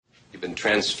You've been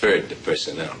transferred to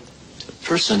personnel.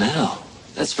 Personnel?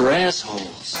 That's for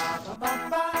assholes.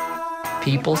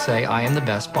 People say I am the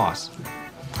best boss.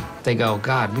 They go,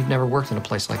 God, we've never worked in a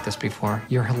place like this before.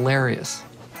 You're hilarious.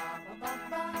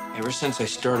 Ever since I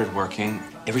started working,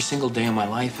 every single day of my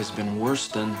life has been worse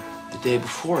than the day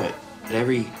before it. But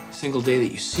every single day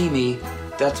that you see me,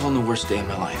 that's on the worst day of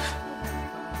my life.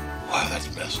 Wow,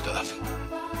 that's messed up.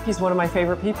 He's one of my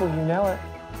favorite people, you know it.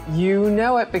 You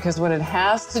know it because when it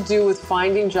has to do with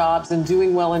finding jobs and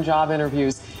doing well in job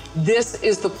interviews, this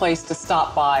is the place to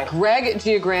stop by. Greg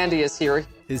Giagrandi is here.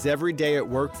 Is every day at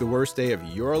work the worst day of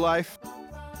your life?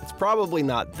 It's probably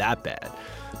not that bad,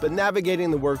 but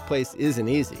navigating the workplace isn't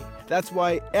easy. That's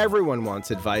why everyone wants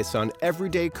advice on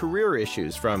everyday career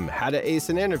issues, from how to ace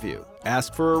an interview,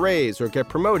 ask for a raise, or get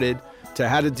promoted, to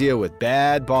how to deal with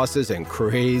bad bosses and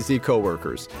crazy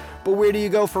coworkers. But where do you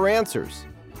go for answers?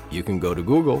 You can go to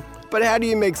Google, but how do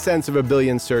you make sense of a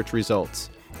billion search results?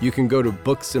 You can go to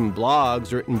books and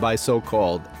blogs written by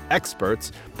so-called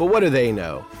experts, but what do they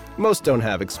know? Most don't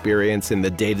have experience in the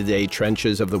day-to-day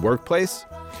trenches of the workplace.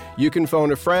 You can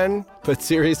phone a friend, but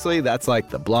seriously, that's like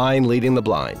the blind leading the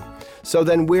blind. So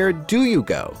then where do you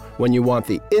go when you want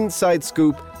the inside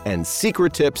scoop and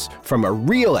secret tips from a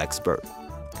real expert?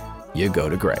 You go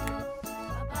to Greg.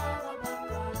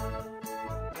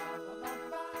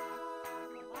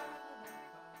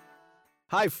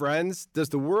 Hi, friends. Does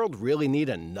the world really need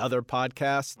another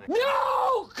podcast?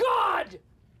 No, God!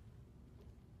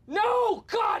 No,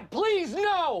 God, please,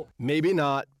 no! Maybe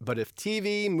not, but if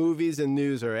TV, movies, and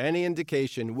news are any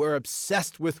indication, we're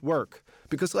obsessed with work.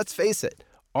 Because let's face it,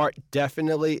 art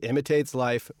definitely imitates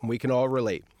life, and we can all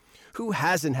relate. Who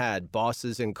hasn't had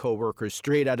bosses and coworkers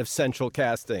straight out of Central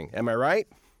Casting? Am I right?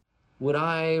 Would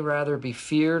I rather be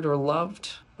feared or loved?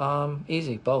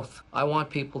 Easy, both. I want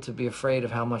people to be afraid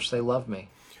of how much they love me.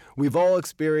 We've all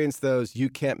experienced those you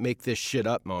can't make this shit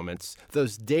up moments,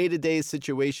 those day-to-day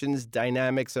situations,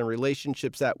 dynamics, and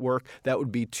relationships at work that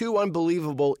would be too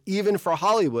unbelievable even for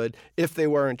Hollywood if they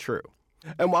weren't true.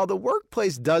 And while the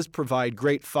workplace does provide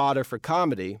great fodder for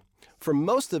comedy, for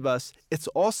most of us, it's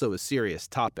also a serious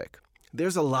topic.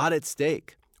 There's a lot at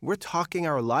stake. We're talking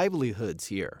our livelihoods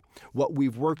here, what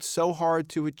we've worked so hard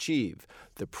to achieve,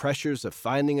 the pressures of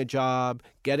finding a job,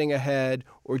 getting ahead,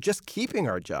 or just keeping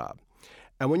our job.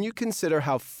 And when you consider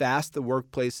how fast the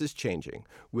workplace is changing,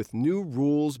 with new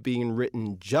rules being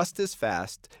written just as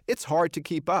fast, it's hard to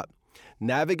keep up.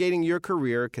 Navigating your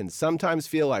career can sometimes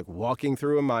feel like walking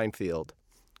through a minefield.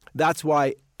 That's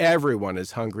why everyone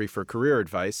is hungry for career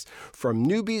advice, from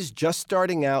newbies just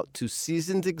starting out to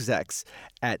seasoned execs.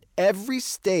 At every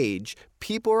stage,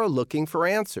 people are looking for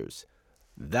answers.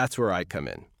 That's where I come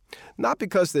in. Not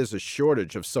because there's a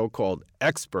shortage of so-called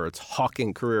experts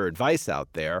hawking career advice out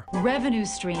there. Revenue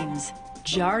streams,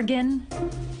 jargon,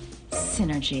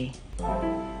 synergy.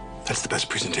 That's the best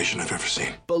presentation I've ever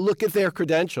seen. But look at their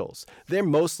credentials. They're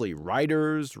mostly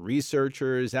writers,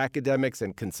 researchers, academics,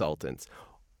 and consultants.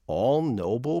 All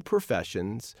noble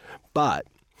professions, but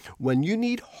when you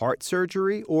need heart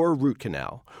surgery or a root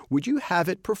canal, would you have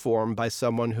it performed by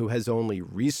someone who has only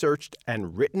researched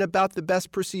and written about the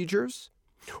best procedures?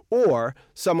 Or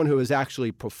someone who has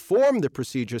actually performed the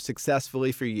procedure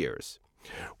successfully for years?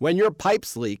 When your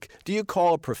pipes leak, do you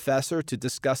call a professor to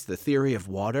discuss the theory of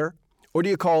water? Or do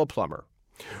you call a plumber?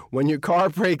 When your car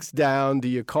breaks down, do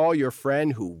you call your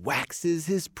friend who waxes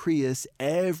his Prius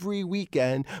every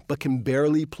weekend but can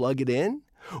barely plug it in?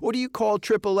 Or do you call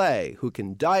AAA, who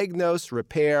can diagnose,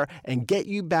 repair, and get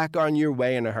you back on your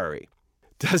way in a hurry?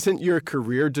 Doesn't your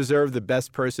career deserve the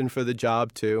best person for the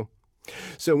job, too?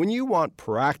 So when you want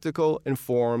practical,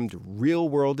 informed,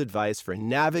 real-world advice for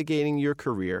navigating your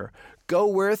career, go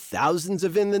where thousands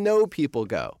of in-the-know people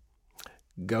go.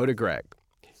 Go to Greg.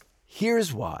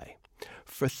 Here's why.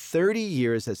 For 30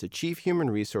 years as a Chief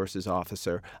Human Resources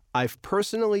Officer, I've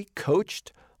personally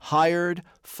coached, hired,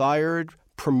 fired,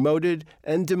 promoted,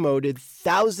 and demoted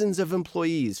thousands of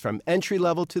employees from entry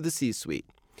level to the C-suite.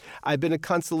 I've been a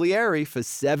consigliere for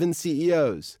 7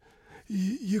 CEOs.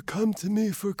 You come to me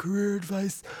for career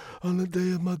advice on the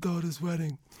day of my daughter's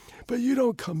wedding, but you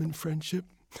don't come in friendship.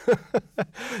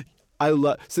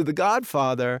 So The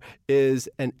Godfather is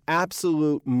an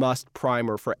absolute must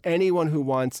primer for anyone who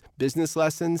wants business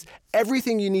lessons.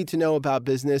 Everything you need to know about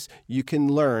business, you can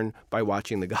learn by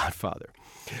watching The Godfather.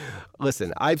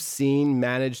 Listen, I've seen,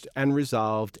 managed, and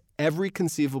resolved every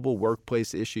conceivable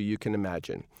workplace issue you can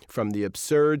imagine, from the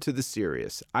absurd to the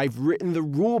serious. I've written the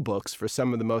rule books for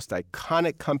some of the most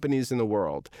iconic companies in the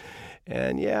world.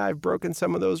 And yeah, I've broken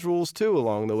some of those rules too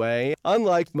along the way.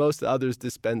 Unlike most others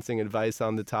dispensing advice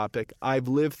on the topic, I've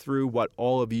lived through what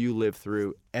all of you live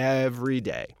through every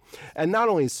day. And not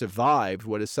only survived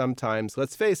what is sometimes,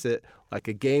 let's face it, like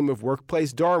a game of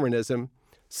workplace Darwinism,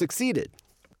 succeeded.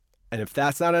 And if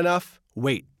that's not enough,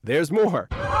 wait, there's more.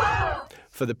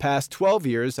 For the past 12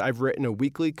 years, I've written a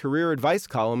weekly career advice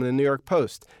column in the New York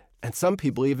Post, and some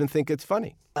people even think it's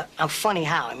funny. I'm funny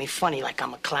how? I mean, funny like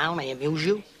I'm a clown, I amuse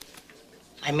you?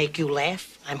 I make you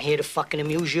laugh? I'm here to fucking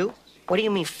amuse you? What do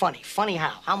you mean funny? Funny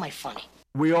how? How am I funny?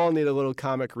 We all need a little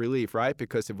comic relief, right?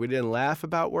 Because if we didn't laugh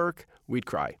about work, we'd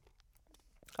cry.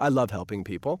 I love helping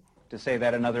people. To say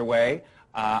that another way,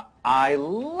 I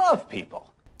love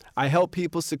people. I help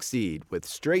people succeed with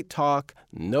straight talk,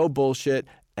 no bullshit,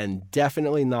 and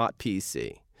definitely not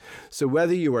PC. So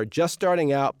whether you are just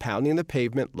starting out pounding the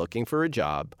pavement looking for a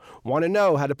job, want to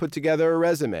know how to put together a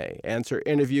resume, answer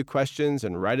interview questions,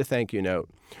 and write a thank you note,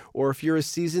 or if you're a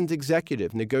seasoned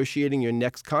executive negotiating your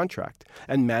next contract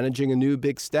and managing a new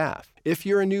big staff, if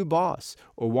you're a new boss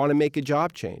or want to make a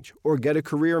job change or get a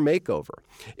career makeover,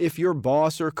 if your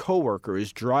boss or coworker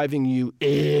is driving you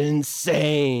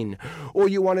insane, or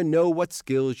you want to know what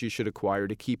skills you should acquire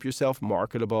to keep yourself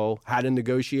marketable, how to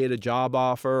negotiate a job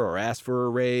offer or ask for a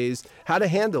raise, how to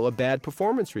handle a bad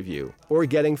performance review or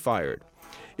getting fired.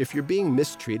 If you're being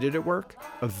mistreated at work,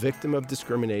 a victim of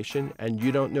discrimination, and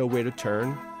you don't know where to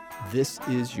turn, this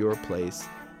is your place,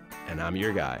 and I'm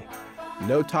your guy.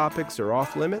 No topics are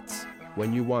off limits.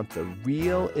 When you want the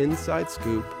real inside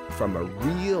scoop from a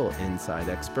real inside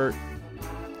expert,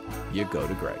 you go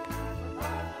to Greg.